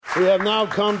We have now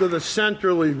come to the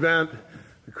central event,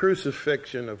 the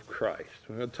crucifixion of Christ.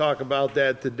 We're going to talk about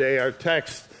that today. Our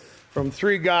text from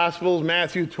three Gospels,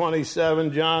 Matthew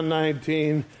 27, John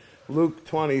 19, Luke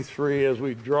 23, as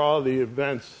we draw the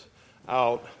events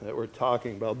out that we're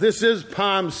talking about. This is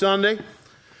Palm Sunday.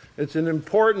 It's an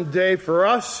important day for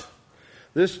us.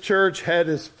 This church had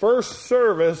its first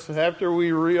service after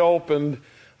we reopened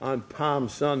on Palm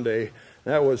Sunday.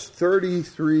 That was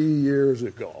 33 years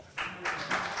ago.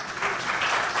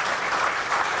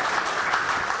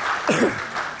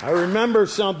 I remember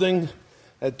something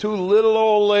that two little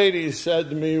old ladies said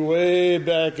to me way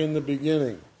back in the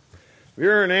beginning.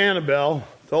 Vera and Annabelle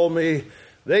told me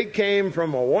they came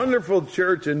from a wonderful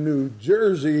church in New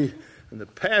Jersey, and the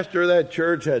pastor of that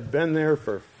church had been there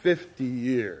for 50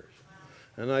 years.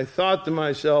 And I thought to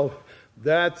myself,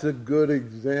 that's a good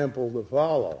example to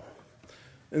follow.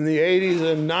 In the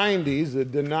 80s and 90s, the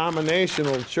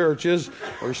denominational churches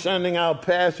were sending out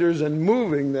pastors and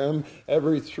moving them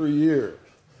every 3 years.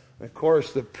 Of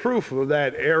course, the proof of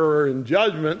that error in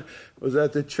judgment was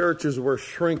that the churches were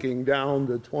shrinking down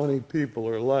to 20 people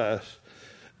or less.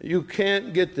 You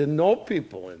can't get to know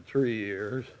people in 3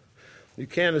 years. You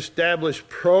can't establish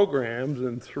programs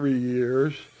in 3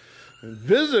 years. And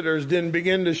visitors didn't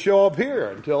begin to show up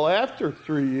here until after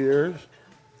 3 years.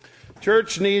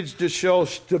 Church needs to show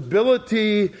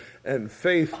stability and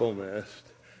faithfulness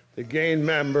to gain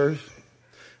members,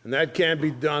 and that can't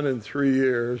be done in 3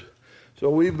 years. So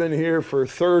we've been here for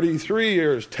 33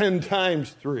 years, 10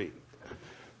 times 3.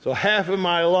 So half of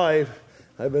my life,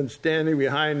 I've been standing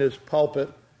behind this pulpit.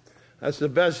 That's the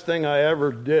best thing I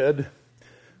ever did.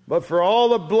 But for all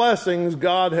the blessings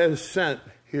God has sent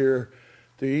here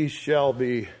to East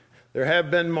Shelby, there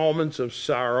have been moments of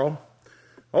sorrow.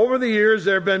 Over the years,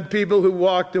 there have been people who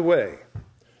walked away,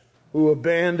 who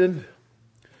abandoned,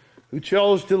 who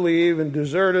chose to leave and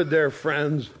deserted their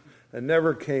friends and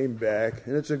never came back.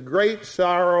 And it's a great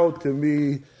sorrow to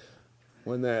me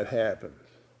when that happens.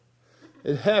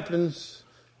 It happens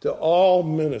to all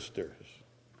ministers.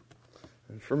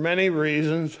 And for many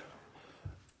reasons,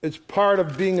 it's part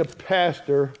of being a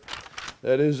pastor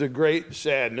that is a great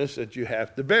sadness that you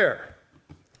have to bear.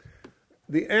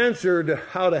 The answer to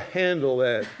how to handle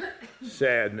that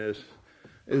sadness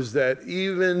is that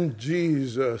even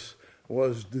Jesus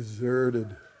was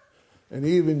deserted. And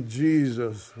even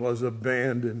Jesus was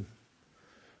abandoned.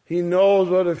 He knows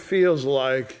what it feels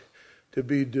like to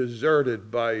be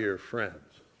deserted by your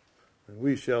friends. And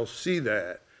we shall see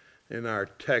that in our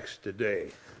text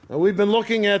today. Now, we've been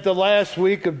looking at the last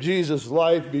week of Jesus'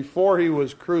 life before he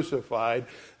was crucified.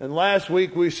 And last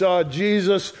week we saw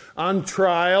Jesus on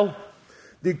trial,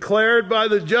 declared by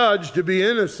the judge to be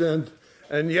innocent,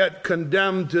 and yet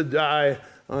condemned to die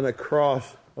on a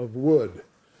cross of wood.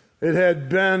 It had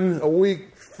been a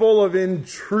week full of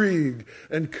intrigue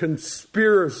and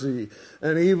conspiracy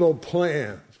and evil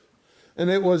plans.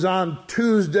 And it was on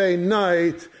Tuesday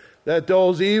night that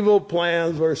those evil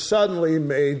plans were suddenly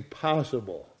made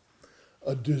possible.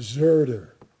 A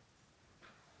deserter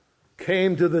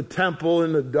came to the temple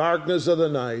in the darkness of the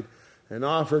night and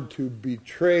offered to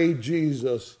betray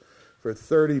Jesus for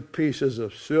 30 pieces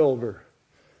of silver.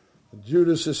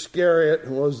 Judas Iscariot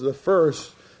was the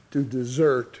first to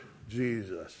desert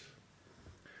Jesus.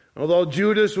 Although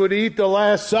Judas would eat the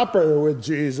Last Supper with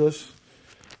Jesus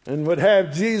and would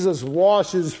have Jesus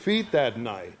wash his feet that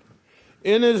night,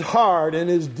 in his heart, in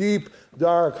his deep,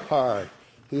 dark heart,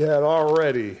 he had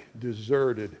already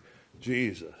deserted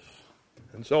Jesus.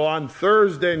 And so on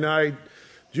Thursday night,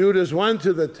 Judas went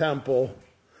to the temple,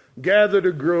 gathered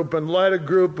a group, and led a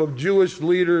group of Jewish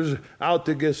leaders out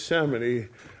to Gethsemane,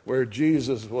 where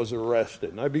Jesus was arrested.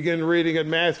 And I begin reading at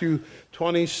Matthew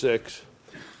 26,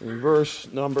 in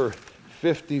verse number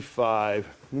 55.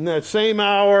 In that same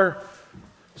hour,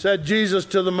 said Jesus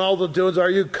to the multitudes, "Are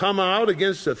you come out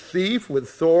against a thief with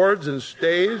swords and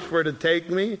staves for to take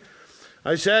me?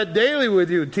 I sat daily with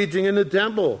you, teaching in the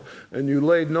temple, and you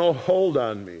laid no hold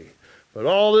on me. But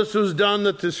all this was done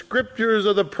that the scriptures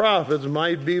of the prophets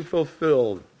might be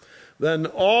fulfilled." Then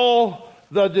all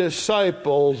the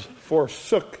disciples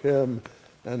forsook him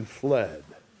and fled.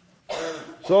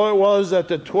 So it was that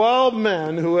the 12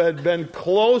 men who had been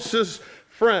closest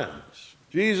friends,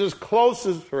 Jesus'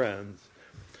 closest friends,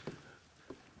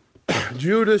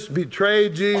 Judas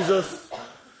betrayed Jesus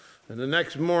and the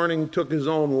next morning took his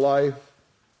own life.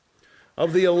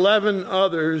 Of the 11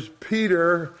 others,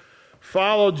 Peter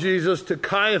followed Jesus to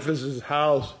Caiaphas'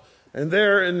 house, and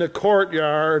there in the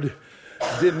courtyard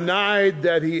denied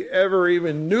that he ever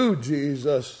even knew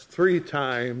Jesus 3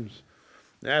 times.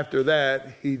 After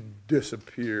that, he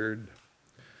disappeared.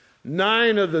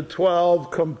 9 of the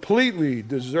 12 completely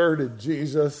deserted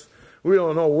Jesus. We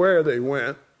don't know where they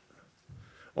went.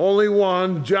 Only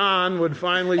one, John, would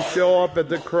finally show up at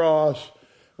the cross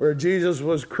where Jesus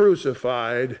was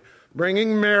crucified,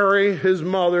 bringing Mary, his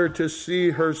mother, to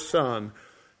see her son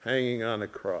hanging on a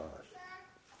cross.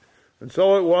 And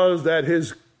so it was that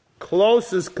his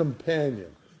closest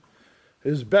companions,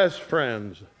 his best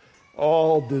friends,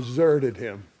 all deserted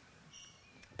him.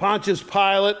 Pontius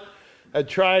Pilate had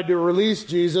tried to release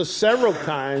Jesus several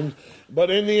times, but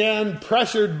in the end,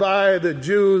 pressured by the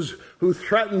Jews who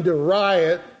threatened to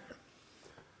riot,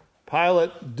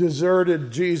 Pilate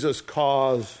deserted Jesus'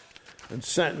 cause and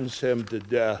sentenced him to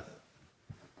death.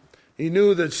 He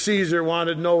knew that Caesar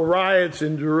wanted no riots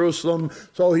in Jerusalem,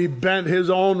 so he bent his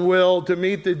own will to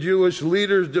meet the Jewish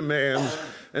leaders' demands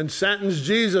and sentenced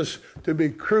Jesus to be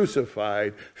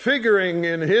crucified, figuring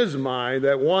in his mind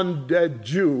that one dead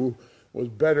Jew was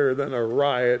better than a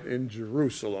riot in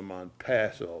Jerusalem on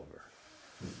Passover.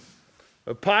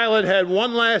 But Pilate had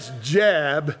one last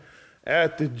jab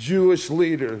at the Jewish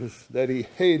leaders that he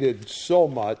hated so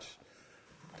much.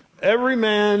 Every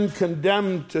man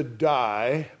condemned to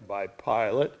die by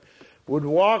Pilate would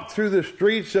walk through the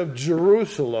streets of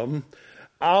Jerusalem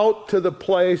out to the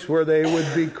place where they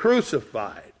would be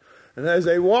crucified. And as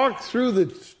they walked through the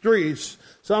streets,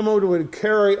 someone would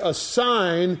carry a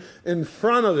sign in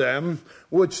front of them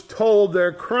which told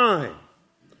their crime.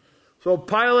 So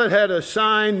Pilate had a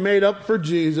sign made up for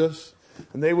Jesus,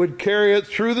 and they would carry it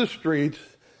through the streets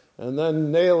and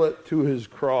then nail it to his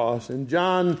cross. In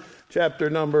John chapter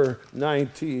number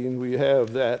 19, we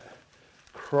have that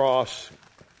cross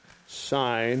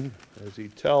sign as he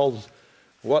tells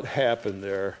what happened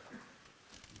there.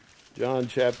 John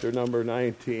chapter number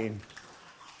 19,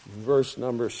 verse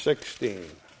number 16.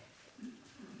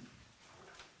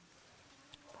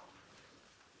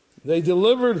 They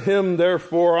delivered him,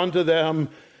 therefore, unto them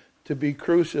to be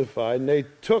crucified. And they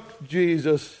took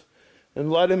Jesus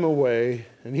and led him away.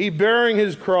 And he, bearing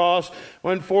his cross,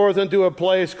 went forth into a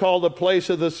place called the place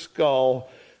of the skull,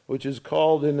 which is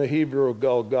called in the Hebrew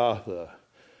Golgotha.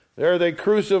 There they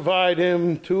crucified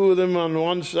him, 2 of them on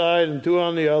one side and 2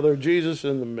 on the other, Jesus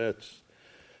in the midst.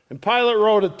 And Pilate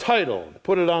wrote a title,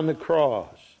 put it on the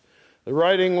cross. The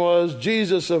writing was,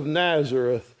 Jesus of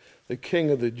Nazareth, the King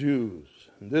of the Jews.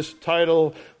 And this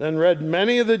title then read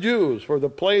many of the Jews, for the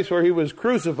place where he was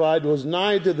crucified was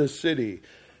nigh to the city.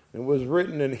 It was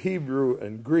written in Hebrew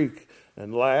and Greek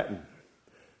and Latin.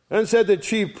 Then said the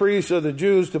chief priests of the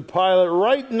Jews to Pilate,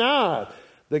 write not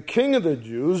the King of the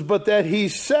Jews, but that he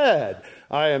said,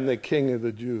 I am the King of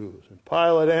the Jews. And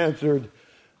Pilate answered,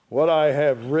 what I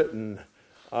have written,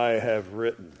 I have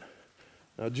written.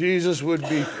 Now Jesus would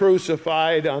be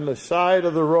crucified on the side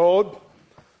of the road,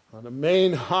 on the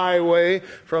main highway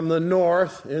from the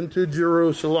north into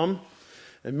Jerusalem.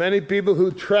 And many people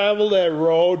who traveled that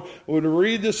road would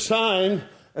read the sign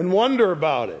and wonder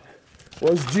about it.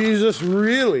 Was Jesus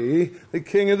really the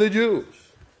King of the Jews?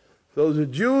 So the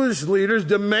Jewish leaders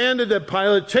demanded that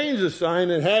Pilate change the sign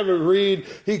and have it read,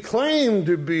 he claimed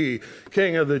to be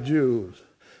King of the Jews.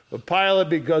 But Pilate,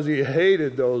 because he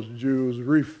hated those Jews,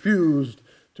 refused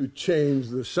to change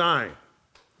the sign.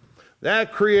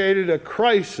 That created a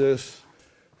crisis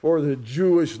for the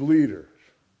Jewish leaders.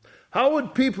 How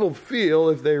would people feel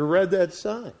if they read that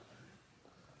sign?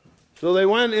 So they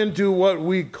went into what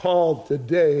we call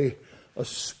today a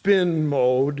spin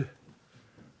mode.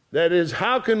 That is,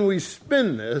 how can we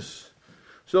spin this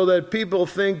so that people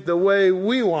think the way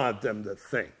we want them to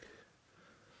think?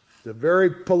 It's a very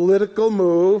political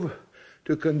move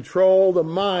to control the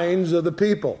minds of the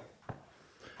people.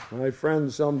 My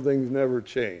friends, some things never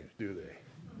change, do they?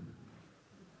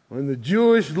 When the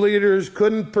Jewish leaders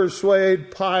couldn't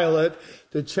persuade Pilate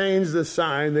to change the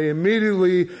sign, they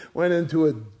immediately went into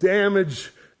a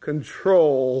damage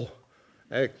control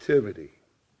activity.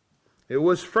 It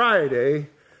was Friday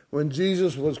when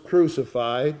Jesus was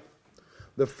crucified.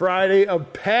 The Friday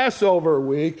of Passover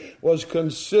week was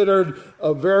considered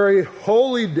a very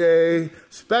holy day,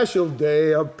 special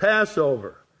day of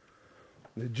Passover.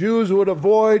 The Jews would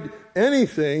avoid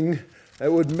anything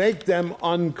that would make them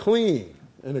unclean.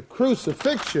 And a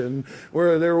crucifixion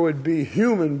where there would be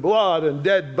human blood and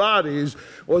dead bodies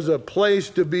was a place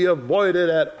to be avoided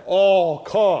at all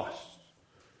costs.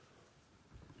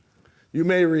 You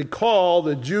may recall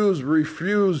the Jews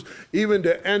refused even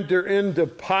to enter into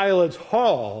Pilate's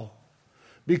hall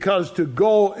because to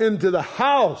go into the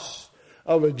house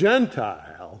of a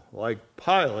Gentile like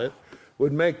Pilate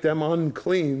would make them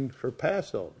unclean for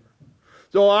Passover.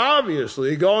 So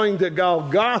obviously, going to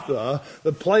Golgotha,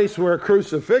 the place where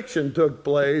crucifixion took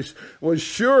place, was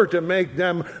sure to make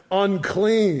them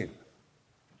unclean.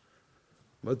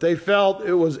 But they felt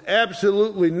it was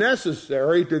absolutely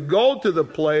necessary to go to the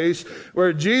place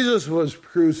where Jesus was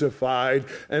crucified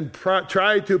and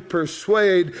try to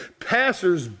persuade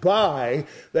passers-by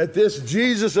that this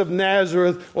Jesus of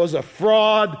Nazareth was a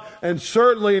fraud and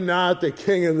certainly not the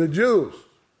King of the Jews.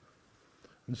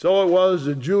 And so it was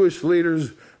the Jewish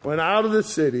leaders went out of the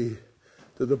city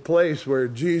to the place where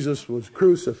Jesus was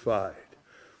crucified.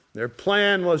 Their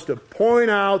plan was to point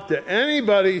out to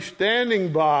anybody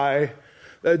standing by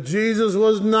that Jesus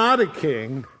was not a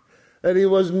king, that he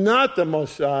was not the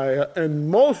Messiah, and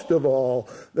most of all,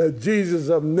 that Jesus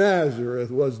of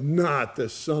Nazareth was not the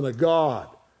Son of God.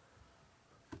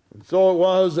 And so it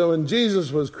was that when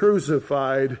Jesus was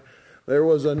crucified, there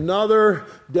was another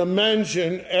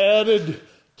dimension added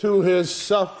to his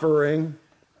suffering,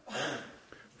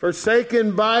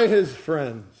 forsaken by his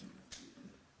friends,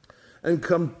 and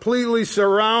completely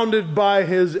surrounded by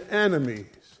his enemies.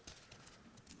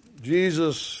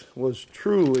 Jesus was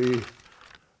truly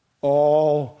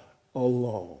all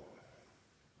alone.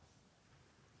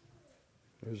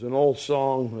 There's an old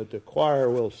song that the choir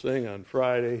will sing on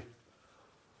Friday.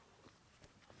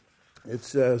 It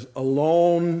says,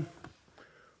 "Alone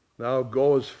thou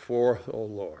goest forth, O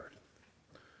Lord,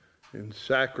 in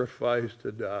sacrifice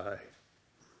to die.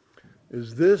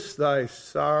 Is this thy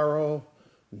sorrow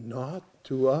naught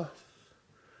to us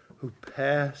who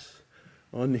pass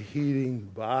unheeding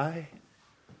by?"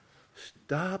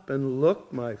 Stop and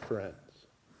look, my friends.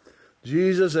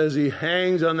 Jesus, as he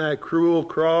hangs on that cruel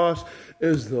cross,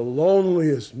 is the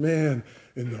loneliest man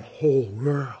in the whole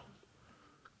world.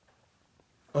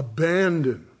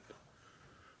 Abandoned,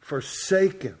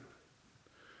 forsaken,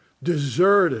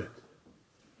 deserted,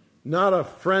 not a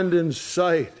friend in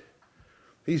sight.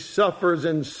 He suffers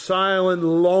in silent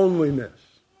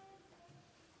loneliness.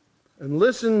 And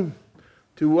listen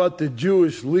to what the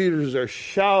Jewish leaders are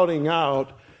shouting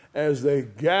out as they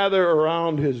gather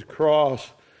around his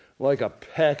cross like a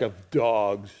pack of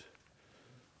dogs.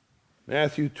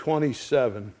 Matthew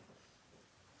 27.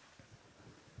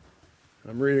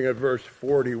 I'm reading at verse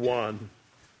 41.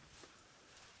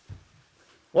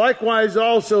 Likewise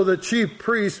also the chief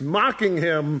priests, mocking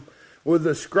him with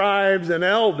the scribes and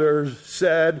elders,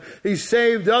 said, "He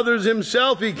saved others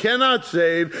himself, he cannot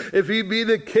save. If he be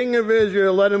the King of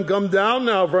Israel, let him come down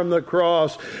now from the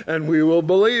cross, and we will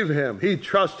believe him. He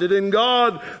trusted in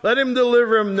God. Let him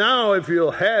deliver him now if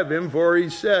you'll have him, for he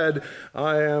said,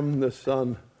 I am the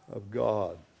Son of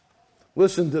God."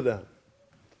 Listen to them.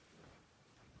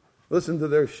 Listen to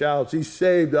their shouts. He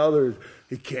saved others.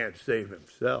 He can't save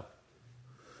himself.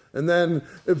 And then,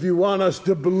 if you want us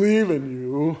to believe in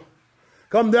you,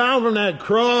 come down from that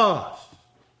cross.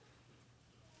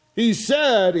 He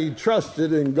said he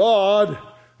trusted in God.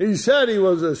 He said he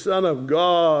was the Son of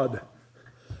God.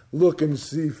 Look and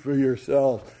see for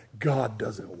yourself. God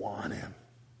doesn't want him.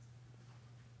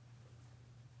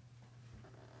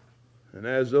 And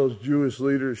as those Jewish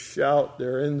leaders shout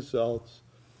their insults,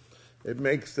 it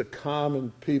makes the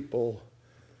common people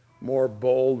more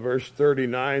bold. Verse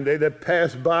 39, they that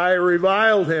passed by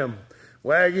reviled him,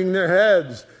 wagging their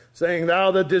heads, saying, "Thou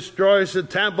that destroyest the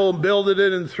temple and builded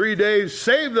it in 3 days,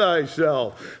 save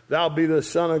thyself. Thou be the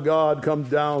Son of God, come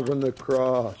down from the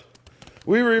cross."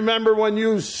 We remember when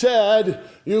you said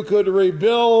you could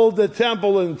rebuild the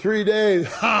temple in 3 days.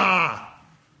 Ha!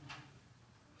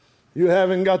 You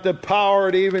haven't got the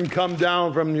power to even come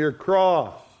down from your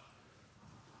cross.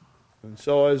 And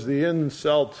so as the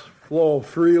insults flow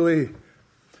freely,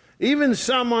 even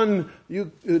someone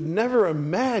you could never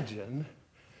imagine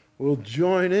will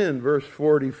join in. Verse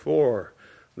 44.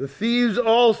 The thieves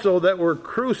also that were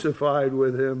crucified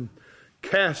with him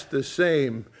cast the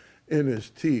same in his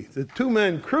teeth. The two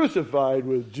men crucified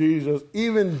with Jesus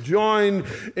even joined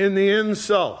in the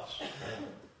insults.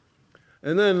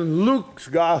 And then Luke's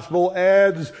gospel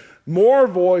adds more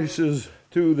voices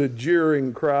to the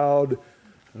jeering crowd.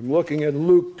 I'm looking at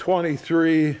Luke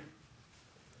 23,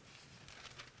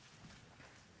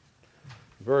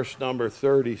 verse number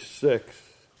 36.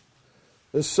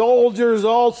 The soldiers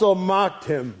also mocked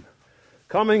him,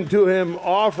 coming to him,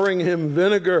 offering him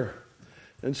vinegar,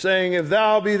 and saying, "If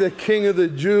thou be the King of the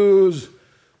Jews,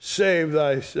 save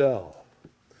thyself."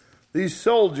 These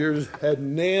soldiers had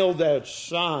nailed that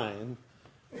sign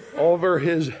over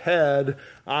his head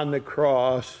on the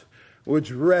cross,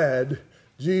 which read,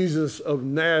 "Jesus of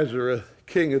Nazareth,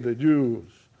 King of the Jews."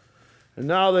 And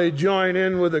now they join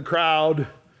in with the crowd.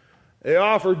 They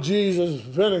offer Jesus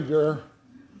vinegar,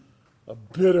 a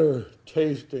bitter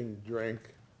tasting drink.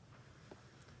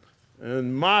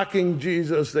 And mocking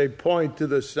Jesus, they point to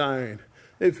the sign.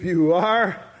 If you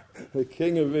are the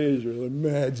King of Israel,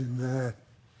 imagine that.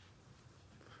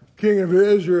 King of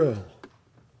Israel.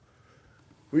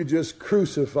 We just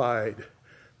crucified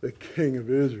the King of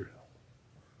Israel.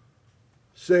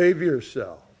 Save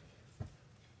yourself,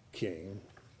 King.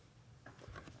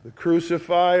 The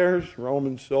crucifiers,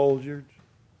 Roman soldiers.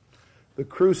 The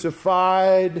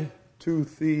crucified, two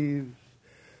thieves.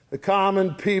 The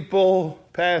common people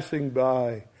passing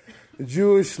by. The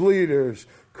Jewish leaders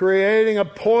creating a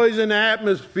poison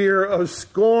atmosphere of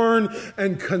scorn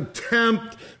and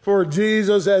contempt for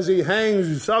Jesus as he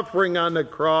hangs suffering on the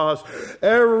cross.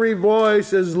 Every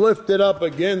voice is lifted up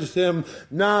against him.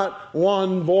 Not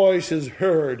one voice is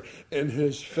heard in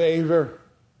his favor.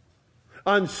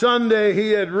 On Sunday,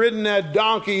 he had ridden that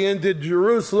donkey into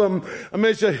Jerusalem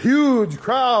amidst a huge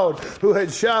crowd who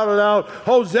had shouted out,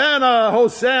 Hosanna,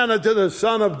 Hosanna to the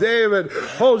Son of David,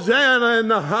 Hosanna in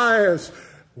the highest.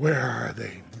 Where are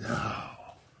they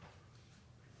now?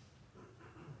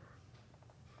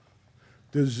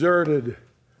 Deserted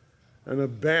and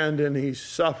abandoned, he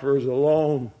suffers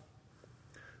alone.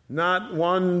 Not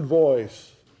one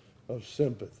voice of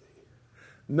sympathy.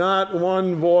 Not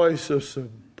one voice of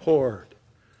support.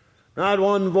 Not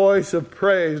one voice of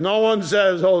praise. No one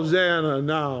says, Hosanna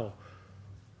now.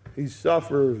 He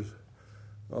suffers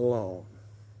alone.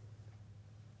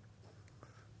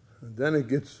 And then it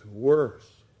gets worse.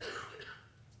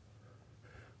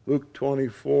 Luke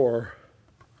 24,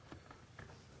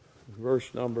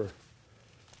 verse number.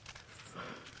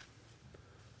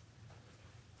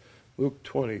 Luke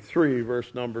 23,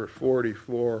 verse number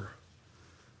 44.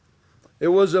 It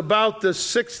was about the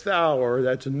 6th hour,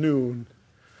 that's noon,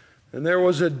 and there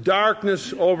was a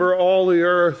darkness over all the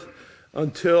earth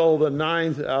until the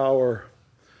 9th hour.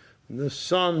 And the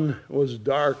sun was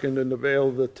darkened, and the veil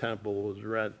of the temple was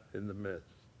rent in the midst.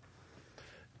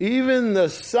 Even the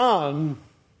sun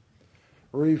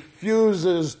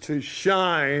refuses to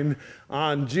shine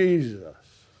on Jesus.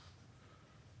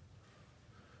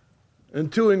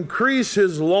 And to increase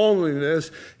his loneliness,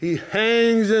 he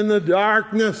hangs in the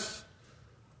darkness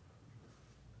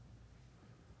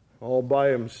all by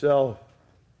himself.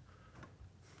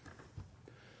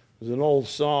 There's an old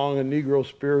song, a Negro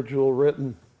spiritual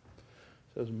written.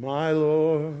 It says, my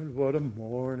Lord, what a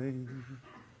morning.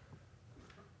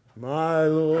 My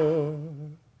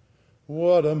Lord,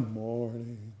 what a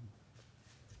morning.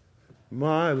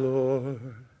 My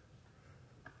Lord,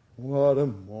 what a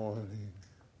morning.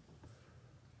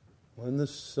 When the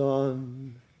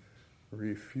sun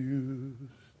refused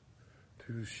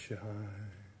to shine.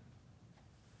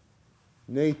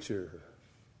 Nature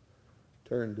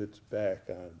turned its back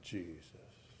on Jesus.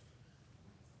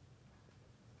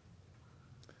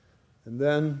 And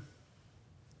then,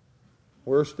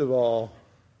 worst of all,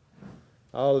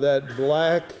 out of that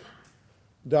black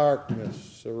darkness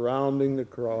surrounding the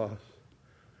cross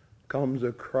comes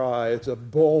a cry. It's a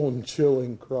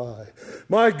bone-chilling cry.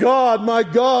 My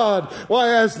God, why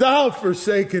hast thou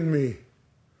forsaken me?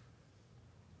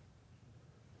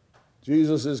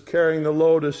 Jesus is carrying the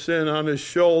load of sin on his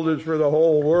shoulders for the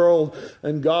whole world,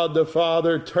 and God the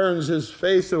Father turns his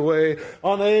face away,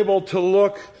 unable to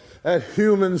look at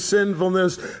human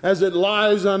sinfulness as it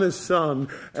lies on his Son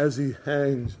as he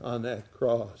hangs on that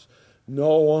cross.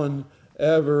 No one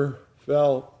ever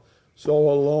felt so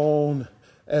alone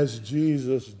as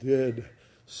Jesus did,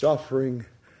 suffering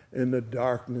in the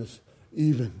darkness,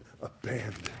 even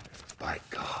abandoned by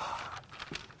God.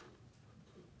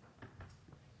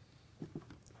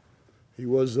 He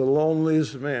was the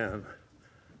loneliest man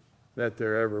that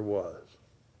there ever was.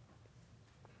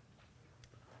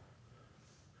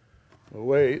 But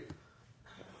wait,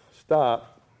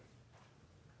 stop,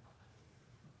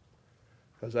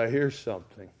 because I hear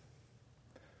something.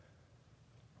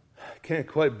 I can't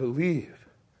quite believe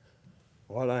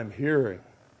what I'm hearing.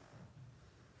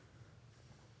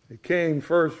 It came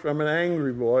first from an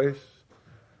angry voice,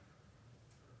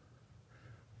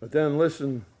 but then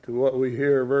listen to what we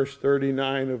hear, verse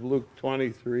 39 of Luke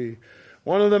 23.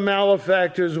 One of the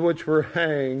malefactors which were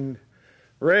hanged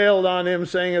railed on him,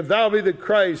 saying, if thou be the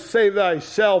Christ, save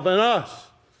thyself and us.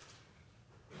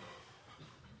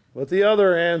 But the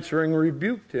other answering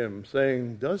rebuked him,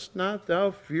 saying, dost not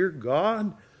thou fear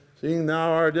God, seeing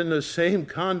thou art in the same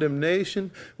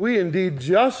condemnation? We indeed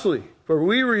justly, for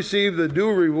we receive the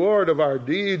due reward of our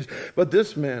deeds, but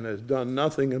this man has done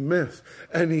nothing amiss.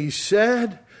 And he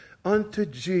said unto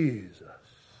Jesus,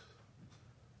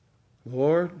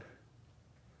 Lord,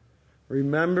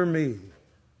 remember me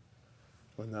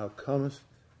when thou comest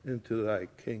into thy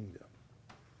kingdom.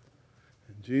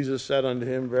 Jesus said unto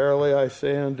him, Verily I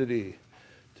say unto thee,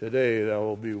 today thou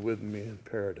wilt be with me in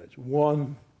paradise.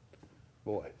 One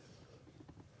voice.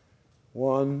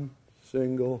 One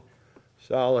single,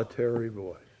 solitary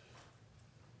voice.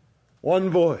 One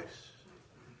voice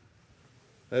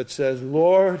that says,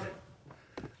 Lord,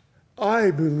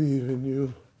 I believe in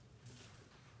you.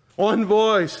 One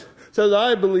voice says,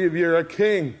 I believe you're a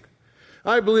king.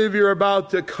 I believe you're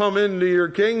about to come into your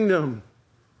kingdom.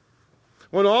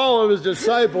 When all of his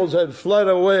disciples had fled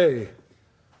away,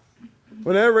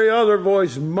 when every other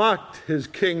voice mocked his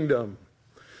kingdom,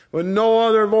 when no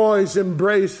other voice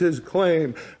embraced his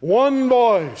claim, one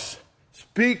voice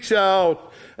speaks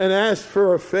out and asks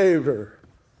for a favor.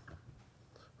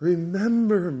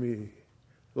 Remember me,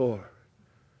 Lord.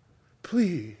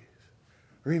 Please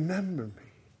remember me.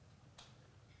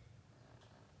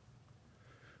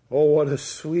 Oh, what a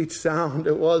sweet sound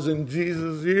it was in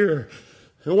Jesus' ear.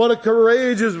 And what a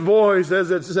courageous voice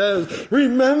as it says,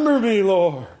 remember me,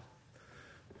 Lord.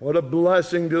 What a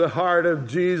blessing to the heart of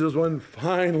Jesus when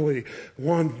finally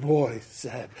one voice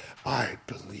said, I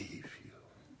believe you.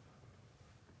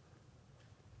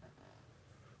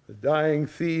 The dying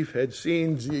thief had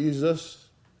seen Jesus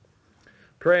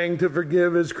praying to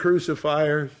forgive his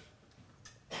crucifiers.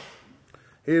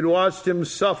 He had watched him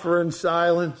suffer in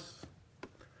silence.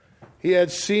 He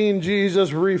had seen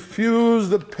Jesus refuse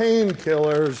the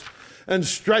painkillers and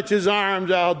stretch his arms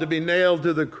out to be nailed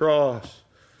to the cross.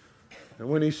 And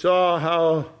when he saw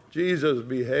how Jesus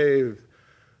behaved,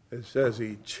 it says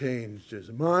he changed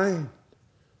his mind.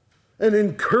 And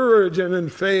in courage and in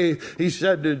faith, he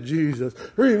said to Jesus,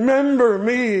 remember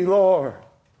me, Lord.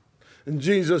 And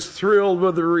Jesus, thrilled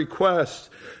with the request,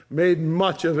 made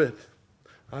much of it.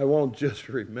 I won't just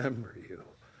remember you.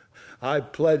 I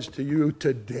pledge to you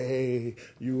today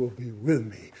you will be with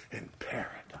me in paradise.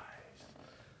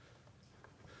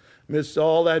 Amidst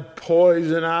all that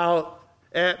poison out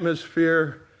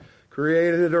atmosphere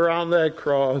created around that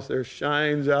cross, there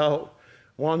shines out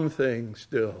one thing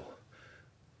still,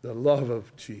 the love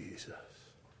of Jesus.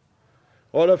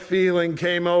 What a feeling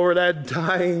came over that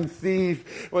dying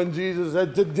thief when Jesus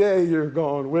said, today you're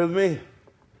going with me.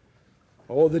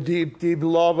 Oh, the deep, deep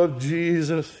love of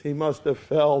Jesus. He must have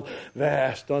felt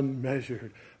vast,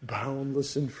 unmeasured,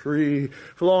 boundless and free,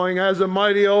 flowing as a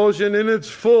mighty ocean in its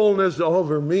fullness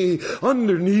over me.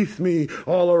 Underneath me,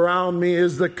 all around me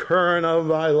is the current of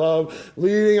thy love,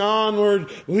 leading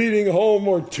onward, leading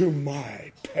homeward to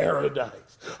my paradise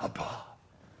above.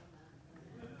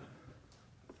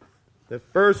 The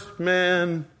first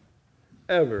man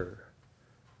ever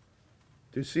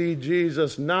to see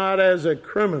Jesus not as a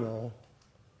criminal,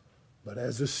 but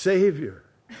as a Savior.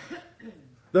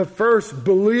 The first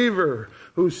believer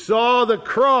who saw the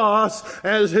cross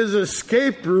as his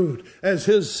escape route, as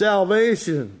his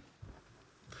salvation.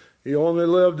 He only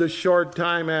lived a short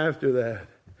time after that,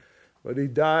 but he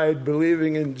died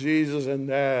believing in Jesus, and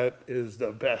that is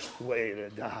the best way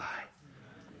to die.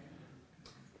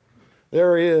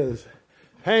 There he is,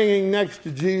 hanging next to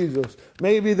Jesus,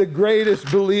 maybe the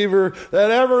greatest believer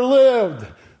that ever lived.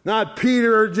 Not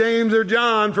Peter or James or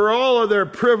John for all of their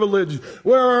privilege.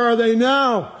 Where are they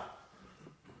now?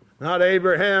 Not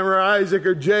Abraham or Isaac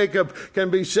or Jacob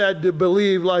can be said to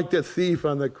believe like the thief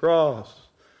on the cross.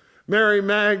 Mary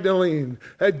Magdalene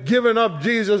had given up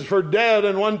Jesus for dead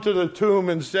and went to the tomb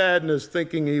in sadness,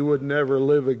 thinking he would never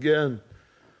live again.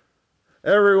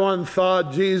 Everyone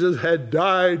thought Jesus had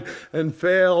died and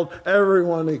failed.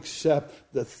 Everyone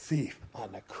except the thief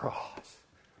on the cross.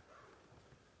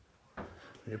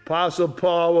 The Apostle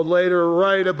Paul would later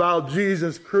write about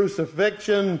Jesus'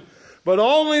 crucifixion, but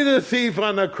only the thief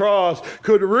on the cross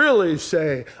could really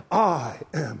say, I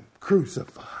am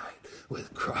crucified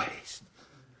with Christ.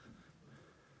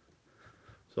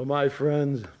 So my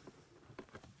friends,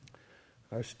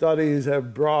 our studies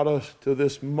have brought us to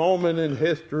this moment in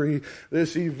history,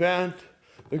 this event,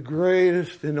 the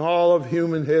greatest in all of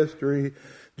human history.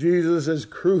 Jesus is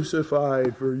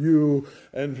crucified for you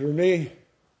and for me.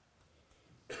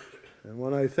 And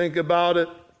when I think about it,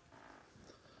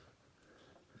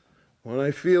 when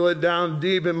I feel it down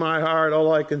deep in my heart,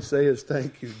 all I can say is,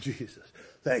 thank you, Jesus.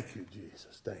 Thank you,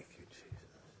 Jesus. Thank you,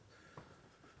 Jesus.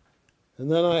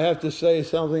 And then I have to say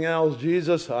something else.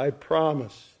 Jesus, I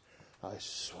promise, I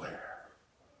swear,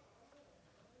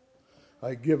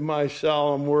 I give my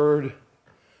solemn word,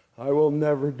 I will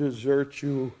never desert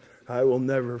you, I will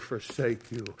never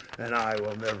forsake you, and I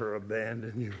will never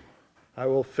abandon you. I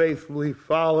will faithfully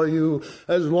follow you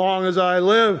as long as I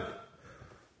live.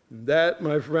 And that,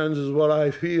 my friends, is what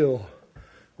I feel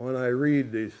when I read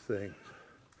these things.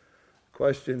 The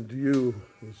question to you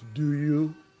is, do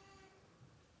you?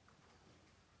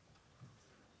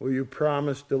 Will you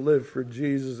promise to live for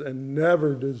Jesus and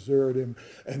never desert him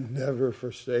and never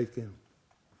forsake him?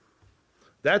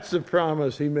 That's the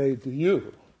promise he made to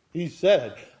you. He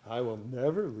said, I will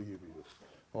never leave you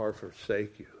or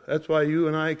forsake you. That's why you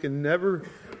and I can never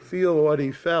feel what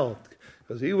he felt,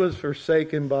 because he was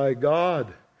forsaken by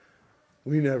God.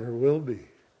 We never will be.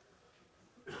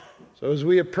 So as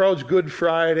we approach Good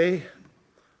Friday,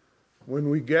 when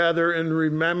we gather in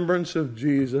remembrance of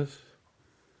Jesus,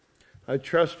 I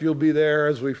trust you'll be there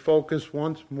as we focus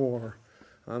once more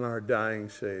on our dying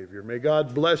Savior. May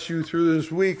God bless you through this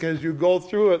week as you go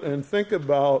through it and think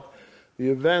about the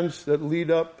events that lead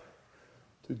up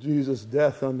to Jesus'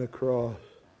 death on the cross.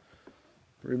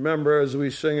 Remember, as we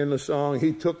sing in the song,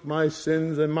 he took my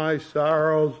sins and my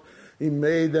sorrows. He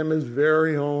made them his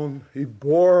very own. He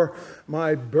bore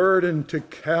my burden to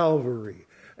Calvary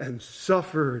and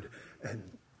suffered and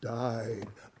died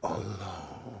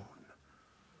alone.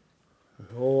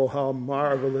 Oh, how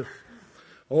marvelous.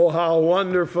 Oh, how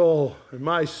wonderful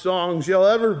my song shall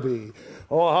ever be.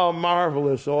 Oh, how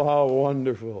marvelous, oh, how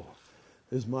wonderful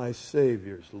is my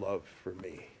Savior's love for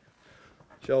me.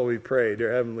 Shall we pray,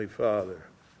 dear Heavenly Father?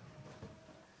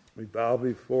 We bow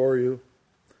before you.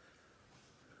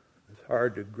 It's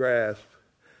hard to grasp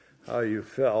how you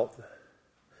felt.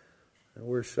 And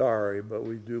we're sorry, but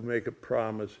we do make a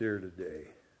promise here today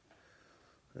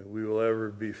that we will ever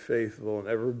be faithful and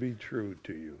ever be true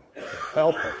to you.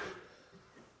 Help us.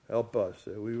 Help us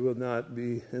that we will not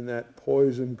be in that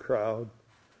poison crowd,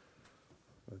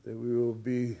 but that we will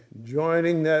be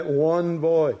joining that one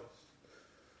voice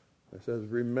that says,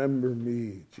 remember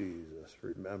me, Jesus,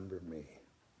 remember me.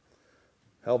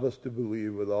 Help us to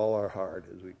believe with all our heart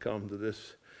as we come to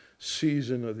this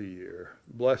season of the year.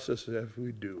 Bless us if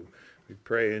we do. We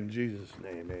pray in Jesus'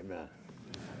 name, amen.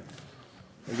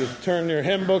 And just turn your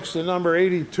hymn books to number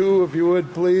 82, if you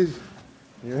would, please.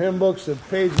 Your hymn books at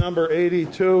page number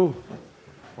 82.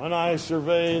 When I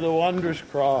survey the wondrous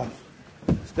cross.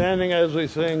 Standing as we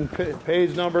sing,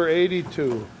 page number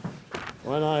 82.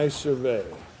 When I survey.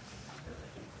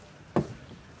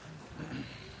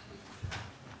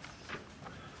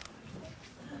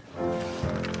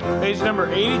 Page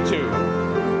number 82.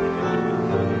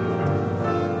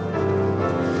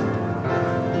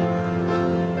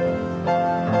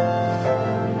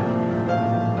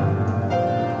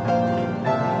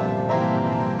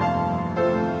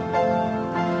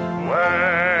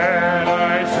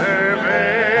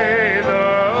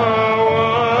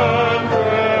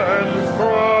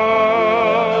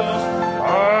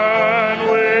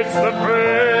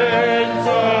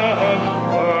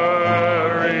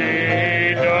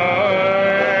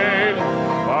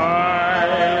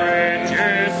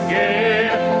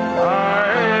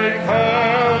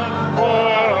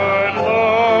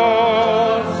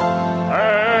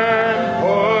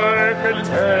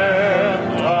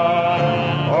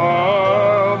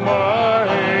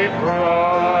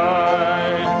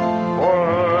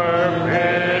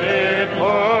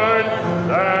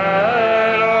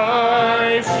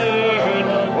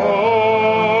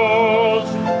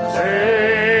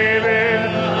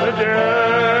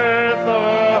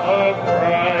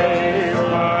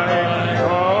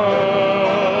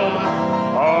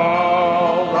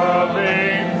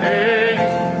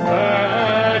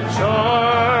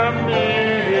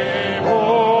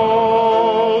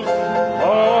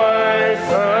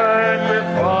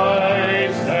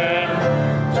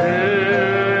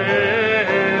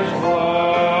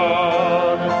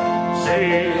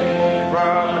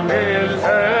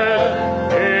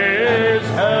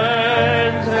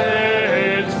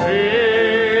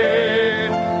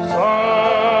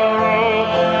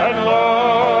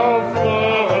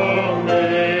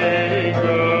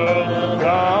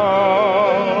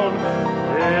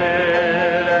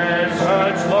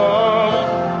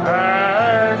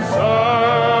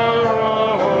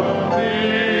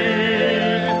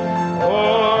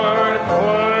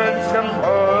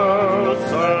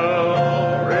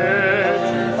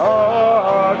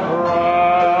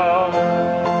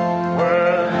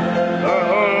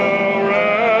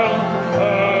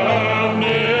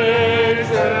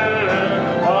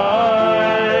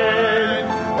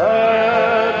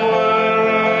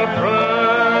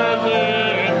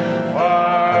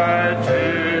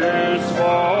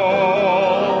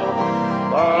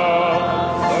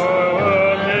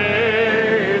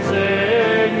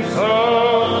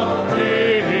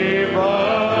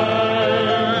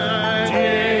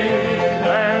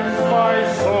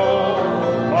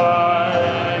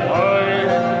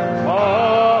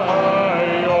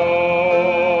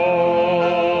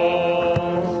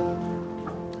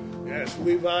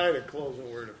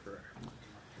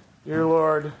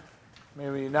 May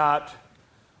we not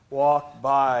walk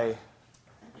by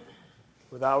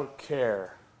without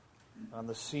care on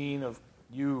the scene of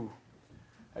you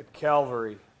at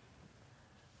Calvary,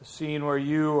 the scene where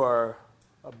you are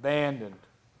abandoned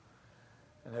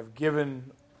and have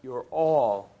given your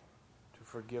all to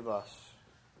forgive us.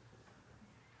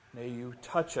 May you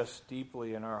touch us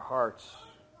deeply in our hearts.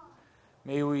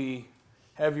 May we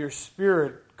have your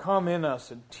Spirit come in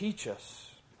us and teach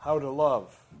us how to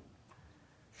love.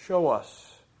 Show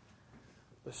us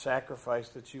the sacrifice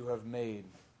that you have made.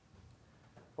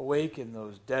 Awaken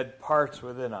those dead parts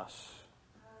within us.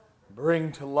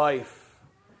 Bring to life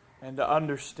and to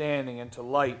understanding and to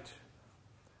light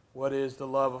what is the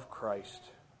love of Christ.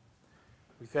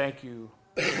 We thank you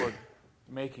for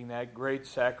making that great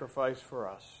sacrifice for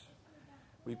us.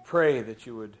 We pray that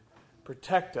you would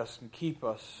protect us and keep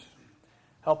us.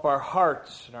 Help our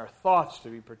hearts and our thoughts to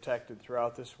be protected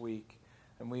throughout this week.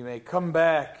 And we may come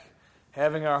back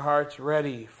having our hearts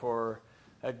ready for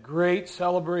a great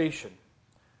celebration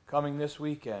coming this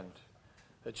weekend.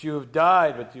 That you have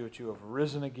died, but that you have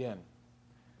risen again.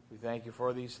 We thank you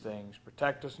for these things.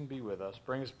 Protect us and be with us.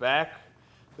 Bring us back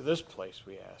to this place,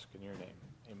 we ask. In your name,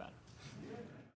 amen.